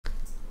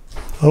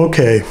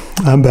Okay,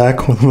 I'm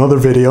back with another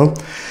video,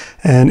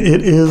 and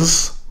it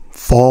is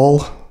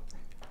fall,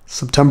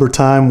 September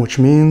time, which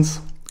means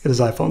it is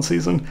iPhone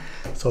season.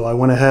 So I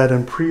went ahead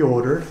and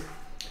pre-ordered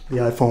the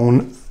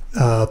iPhone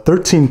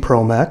 13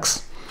 Pro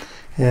Max,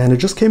 and it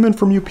just came in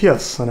from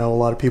UPS. I know a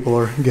lot of people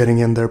are getting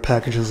in their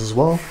packages as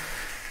well,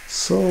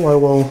 so I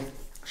will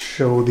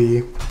show the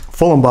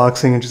full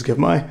unboxing and just give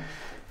my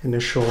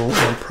initial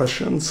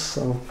impressions.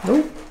 So,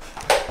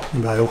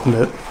 I opened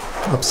it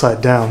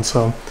upside down,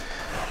 so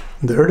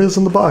there it is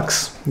in the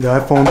box, the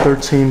iPhone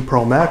 13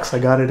 Pro Max. I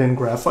got it in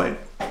graphite.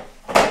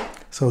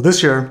 So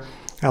this year,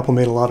 Apple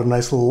made a lot of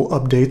nice little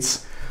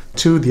updates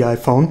to the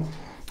iPhone.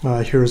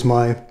 Here's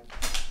my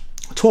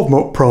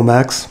 12 Pro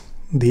Max,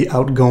 the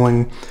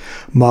outgoing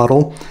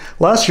model.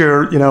 Last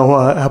year,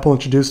 Apple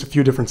introduced a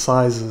few different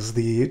sizes,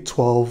 the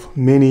 12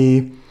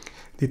 mini,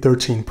 the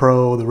 13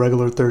 Pro, the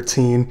regular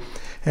 13.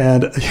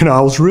 And,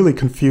 I was really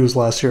confused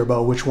last year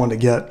about which one to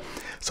get.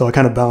 So I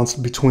kind of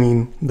bounced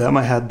between them.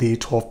 I had the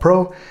 12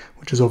 Pro,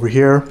 which is over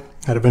here.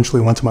 I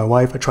eventually went to my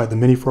wife. I tried the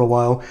mini for a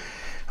while.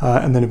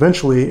 And then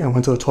eventually I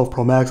went to the 12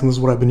 Pro Max, and this is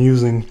what I've been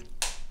using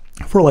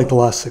for like the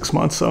last 6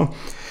 months. So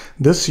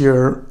this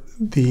year,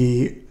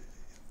 the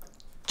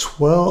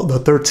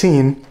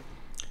 13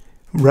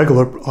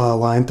 regular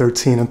line,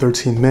 13 and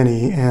 13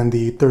 mini, and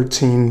the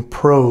 13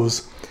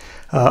 Pros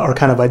are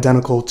kind of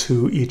identical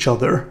to each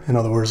other. In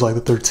other words, like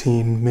the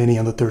 13 mini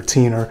and the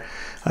 13 are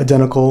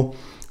identical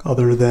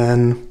other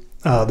than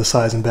the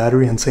size and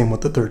battery, and same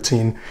with the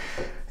 13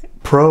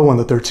 Pro and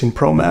the 13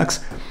 Pro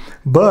Max.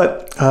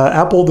 But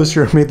Apple this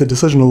year made the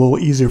decision a little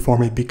easier for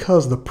me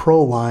because the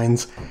Pro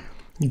lines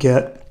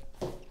get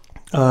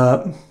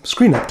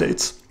screen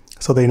updates.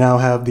 So they now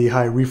have the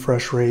high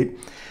refresh rate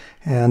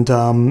and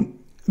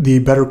the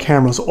better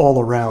cameras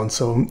all around.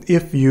 So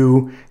if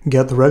you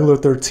get the regular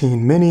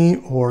 13 mini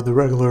or the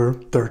regular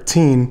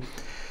 13,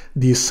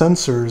 the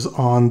sensors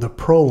on the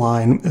Pro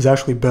line is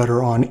actually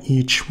better on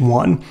each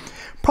one.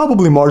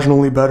 Probably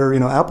marginally better.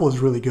 Apple is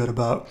really good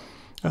about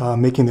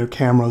making their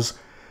cameras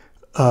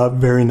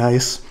very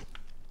nice,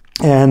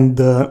 and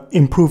the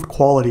improved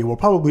quality will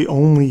probably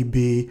only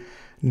be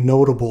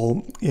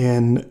notable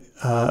in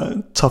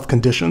tough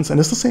conditions. And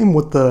it's the same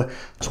with the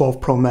 12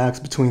 Pro Max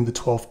between the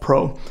 12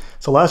 Pro.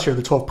 So last year,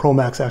 the 12 Pro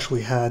Max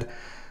actually had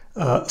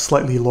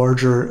slightly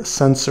larger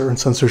sensor and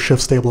sensor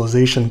shift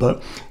stabilization.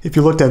 But if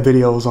you looked at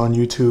videos on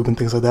YouTube and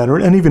things like that,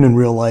 and even in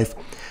real life,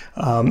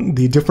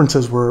 the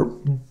differences were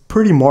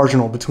pretty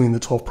marginal between the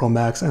 12 Pro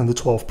Max and the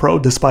 12 Pro,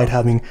 despite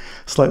having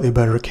slightly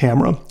better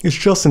camera. It's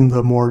just in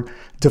the more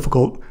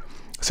difficult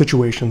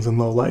situations and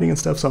low lighting and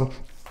stuff. So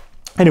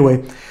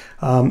anyway,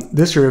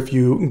 this year, if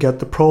you get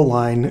the Pro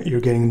line, you're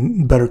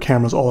getting better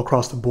cameras all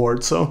across the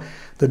board. So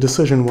the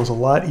decision was a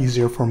lot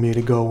easier for me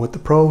to go with the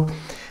Pro.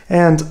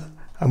 And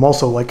I'm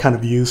also kind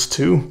of used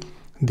to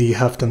the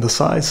heft and the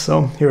size.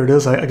 So here it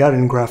is. I got it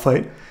in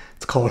graphite.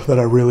 It's a color that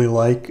I really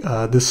like.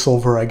 This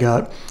silver I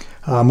got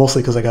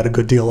mostly because I got a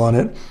good deal on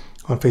it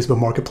on Facebook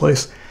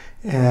Marketplace.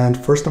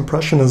 And first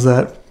impression is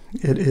that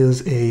it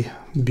is a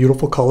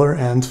beautiful color,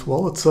 and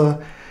well, it's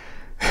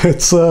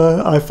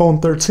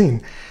iPhone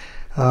 13.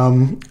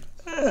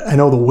 I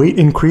know the weight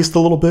increased a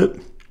little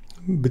bit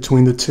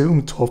between the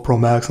two, 12 Pro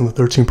Max and the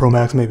 13 Pro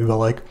Max, maybe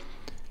about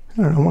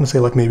I want to say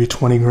maybe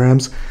 20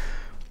 grams.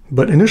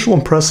 But initial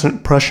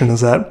impression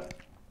is that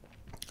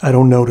I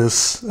don't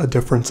notice a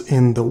difference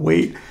in the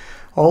weight.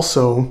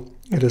 Also,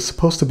 it is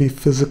supposed to be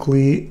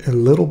physically a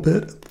little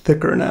bit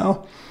thicker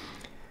now.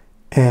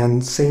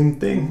 And same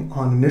thing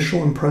on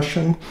initial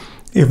impression.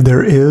 If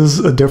there is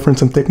a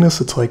difference in thickness,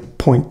 it's like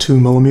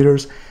 0.2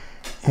 millimeters.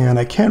 And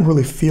I can't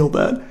really feel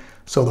that.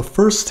 So the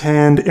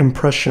first-hand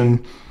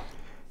impression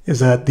is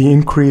that the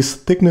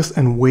increased thickness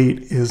and weight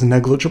is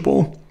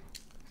negligible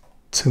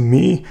to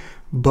me.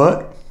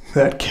 But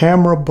that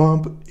camera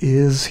bump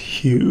is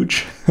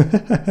huge.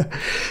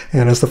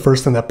 And it's the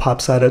first thing that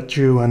pops out at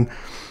you, and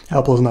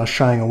Apple is not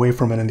shying away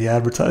from it in the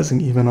advertising.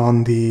 Even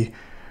on the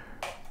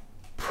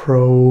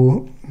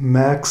Pro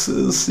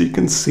Maxes, you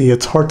can see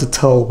it's hard to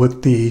tell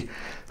with the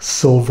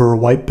silver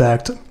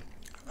white-backed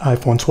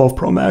iPhone 12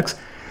 Pro Max,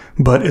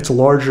 but it's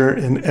larger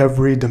in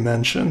every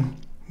dimension.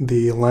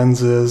 The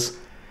lenses,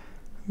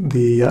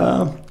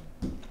 the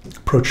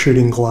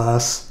protruding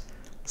glass.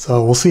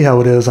 So we'll see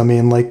how it is. I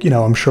mean,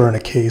 I'm sure in a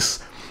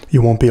case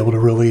you won't be able to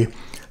really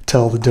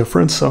tell the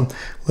difference. So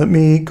let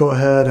me go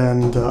ahead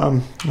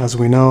and, as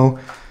we know,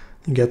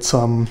 get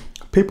some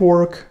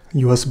paperwork,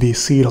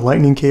 USB-C to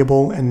lightning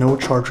cable, and no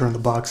charger in the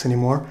box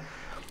anymore.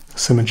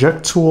 SIM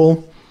eject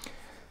tool,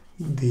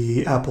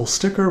 the Apple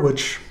sticker,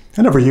 which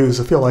I never use.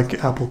 I feel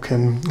like Apple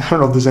can, I don't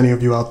know if there's any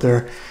of you out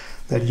there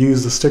that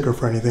use the sticker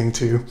for anything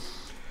to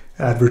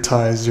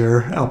advertise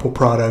your Apple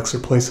products or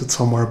place it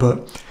somewhere, but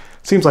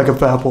it seems like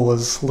if Apple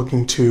is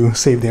looking to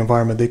save the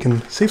environment, they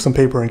can save some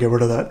paper and get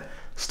rid of that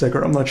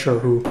sticker. I'm not sure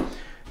who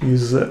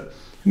uses it.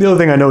 And the other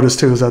thing I noticed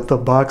too is that the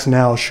box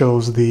now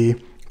shows the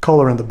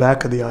color in the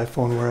back of the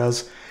iPhone,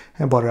 whereas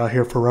I bought it out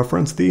here for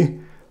reference. The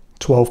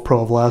 12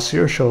 Pro of last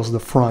year shows the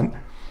front,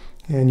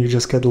 and you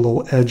just get a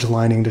little edge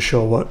lining to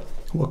show what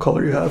what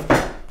color you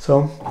have.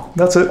 So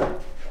that's it.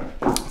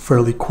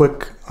 Fairly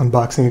quick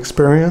unboxing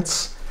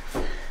experience.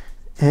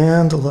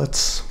 And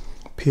let's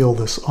peel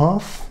this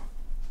off.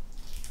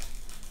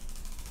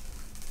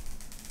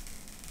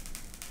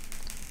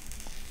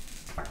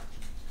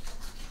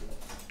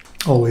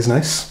 Always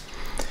nice.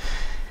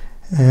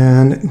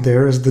 And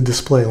there is the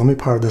display. Let me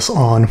power this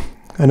on.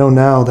 I know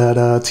now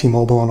that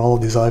T-Mobile on all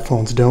of these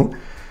iPhones don't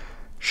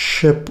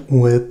ship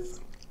with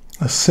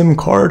a SIM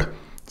card.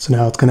 So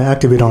now it's going to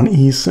activate on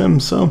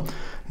eSIM. So I'm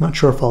not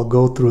sure if I'll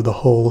go through the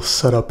whole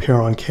setup here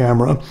on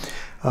camera.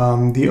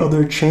 The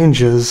other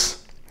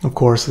changes, of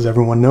course, as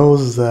everyone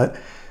knows, is that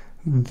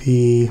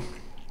the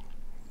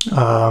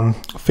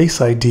Face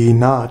ID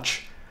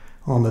notch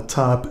on the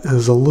top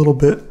is a little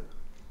bit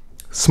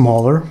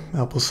smaller.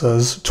 Apple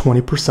says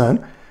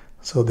 20%,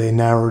 so they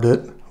narrowed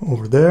it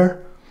over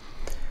there,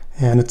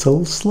 and it's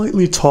a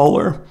slightly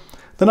taller.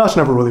 The notch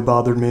never really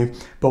bothered me,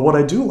 but what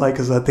I do like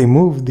is that they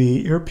moved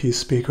the earpiece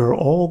speaker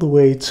all the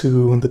way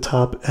to the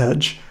top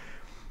edge,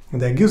 and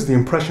that gives the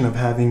impression of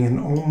having an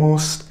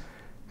almost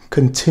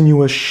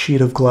continuous sheet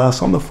of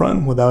glass on the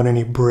front without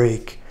any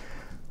break.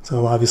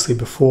 So obviously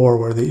before,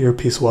 where the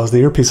earpiece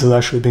has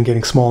actually been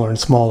getting smaller and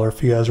smaller.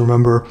 If you guys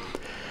remember,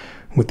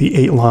 with the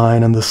 8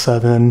 line and the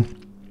 7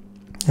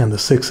 and the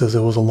 6s, it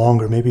was a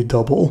longer, maybe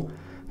double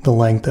the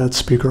length, that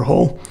speaker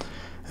hole.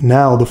 And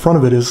now the front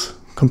of it is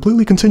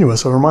completely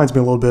continuous, so it reminds me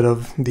a little bit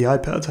of the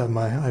iPads. I have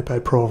my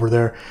iPad Pro over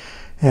there,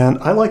 and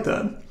I like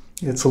that.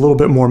 It's a little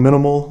bit more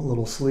minimal, a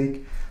little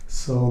sleek.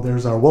 So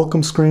there's our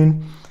welcome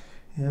screen,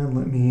 and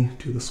let me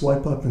do the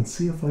swipe up and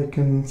see if I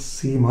can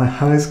see, my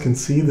eyes can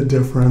see the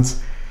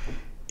difference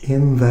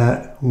in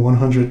that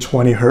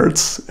 120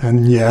 hertz.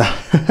 And yeah,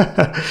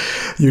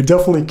 you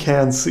definitely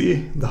can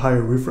see the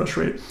higher refresh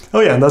rate. Oh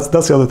yeah, and that's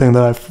the other thing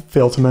that I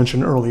failed to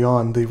mention early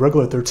on. The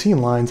regular 13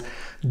 lines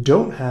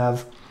don't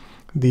have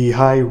the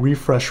high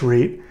refresh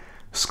rate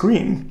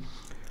screen.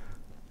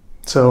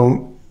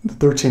 So the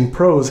 13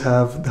 Pros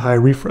have the high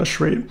refresh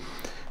rate.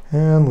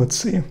 And let's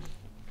see,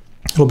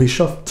 it'll be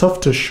tough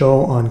to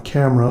show on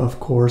camera,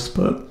 of course,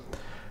 but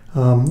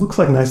looks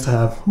like nice to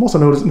have. I'm also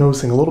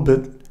noticing a little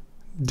bit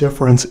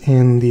difference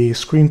in the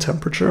screen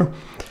temperature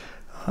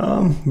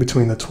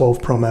between the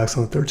 12 Pro Max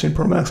and the 13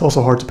 Pro Max.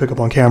 Also hard to pick up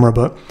on camera,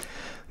 but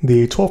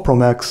the 12 Pro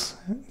Max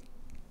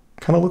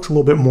kind of looks a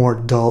little bit more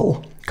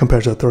dull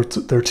compared to the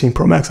 13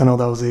 Pro Max. I know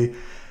that was a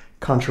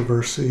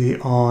controversy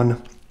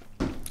on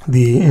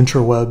the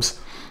interwebs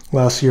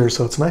last year,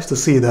 so it's nice to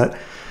see that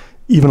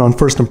even on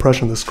first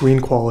impression, the screen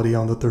quality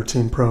on the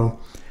 13 Pro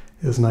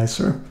is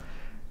nicer.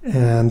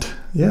 And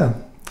yeah,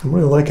 I'm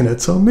really liking it.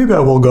 So maybe I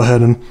will go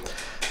ahead and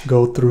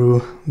go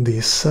through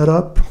the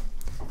setup.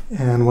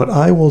 And what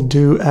I will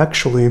do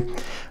actually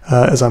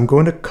is I'm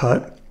going to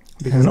cut,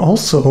 and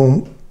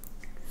also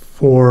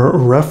for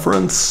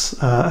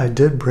reference, I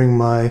did bring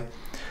my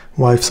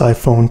wife's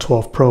iPhone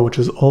 12 Pro, which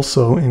is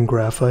also in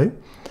graphite.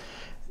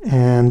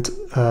 And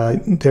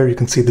there you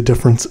can see the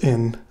difference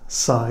in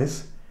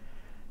size.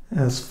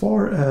 As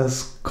far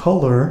as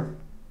color,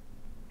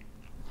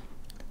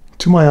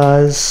 to my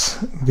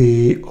eyes,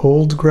 the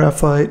old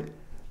graphite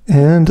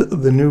and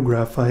the new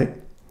graphite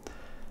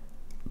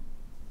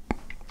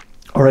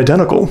are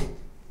identical.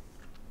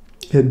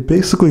 It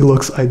basically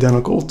looks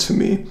identical to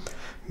me.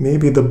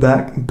 Maybe the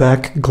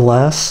back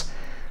glass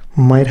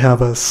might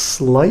have a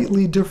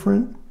slightly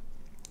different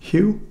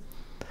hue,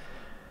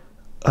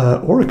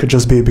 or it could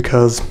just be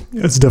because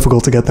it's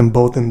difficult to get them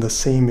both in the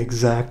same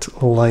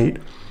exact light.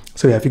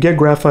 So yeah, if you get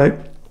graphite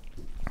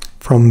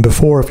from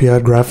before, if you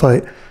had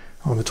graphite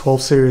on the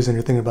 12 series and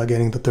you're thinking about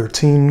getting the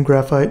 13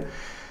 graphite,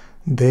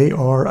 they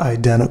are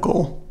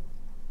identical.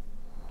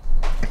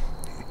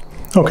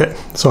 Okay,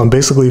 so I'm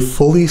basically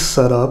fully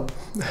set up.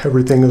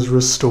 Everything is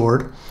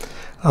restored.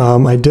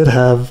 I did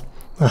have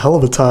a hell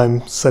of a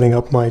time setting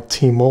up my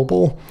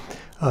T-Mobile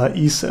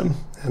eSIM,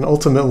 and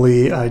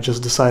ultimately I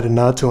just decided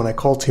not to, and I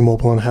called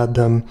T-Mobile and had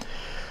them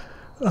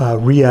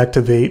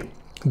reactivate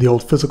the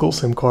old physical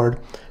SIM card,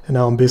 and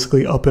now I'm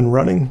basically up and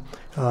running.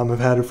 I've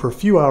had it for a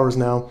few hours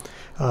now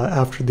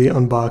after the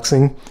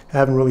unboxing. I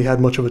haven't really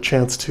had much of a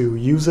chance to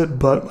use it,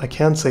 but I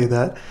can say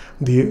that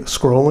the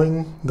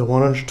scrolling, the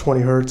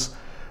 120 hertz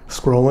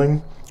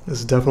scrolling,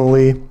 is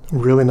definitely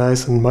really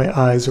nice, and my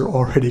eyes are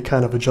already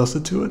kind of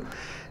adjusted to it.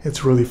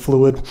 It's really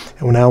fluid,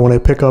 and now when I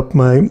pick up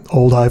my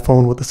old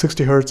iPhone with the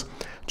 60 hertz,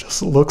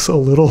 just looks a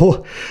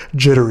little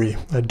jittery.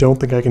 I don't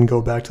think I can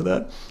go back to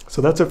that.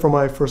 So that's it for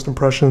my first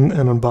impression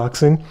and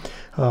unboxing.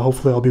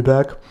 Hopefully I'll be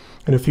back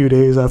in a few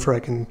days after I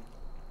can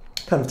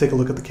kind of take a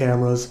look at the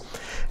cameras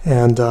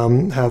and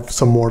have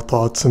some more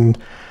thoughts and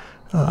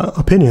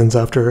opinions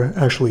after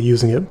actually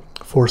using it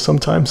for some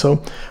time.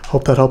 So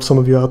hope that helps some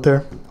of you out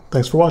there.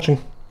 Thanks for watching.